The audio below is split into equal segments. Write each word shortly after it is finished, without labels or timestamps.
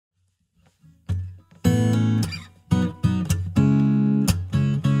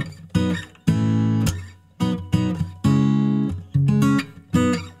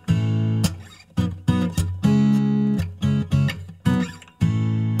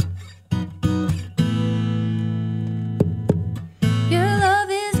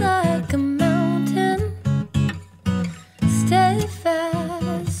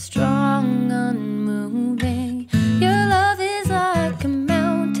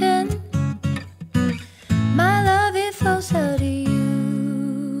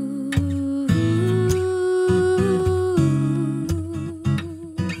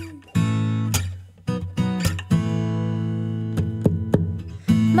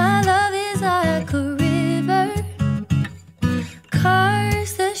My love is like a river,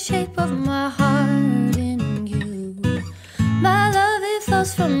 carves the shape of my heart in you. My love, it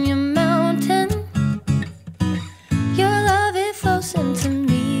flows from your mountain. Your love, it flows into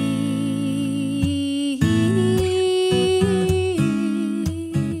me.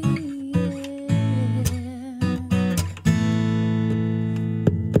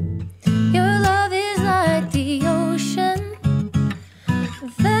 Your love is like the ocean,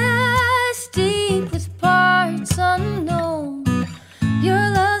 vast, deep, with parts unknown. Your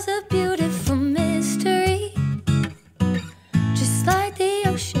love's a beautiful mystery, just like the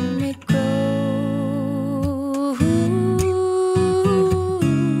ocean it grows.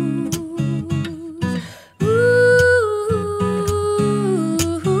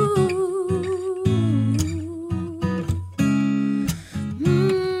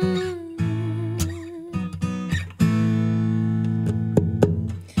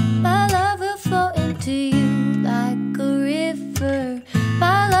 My love will flow into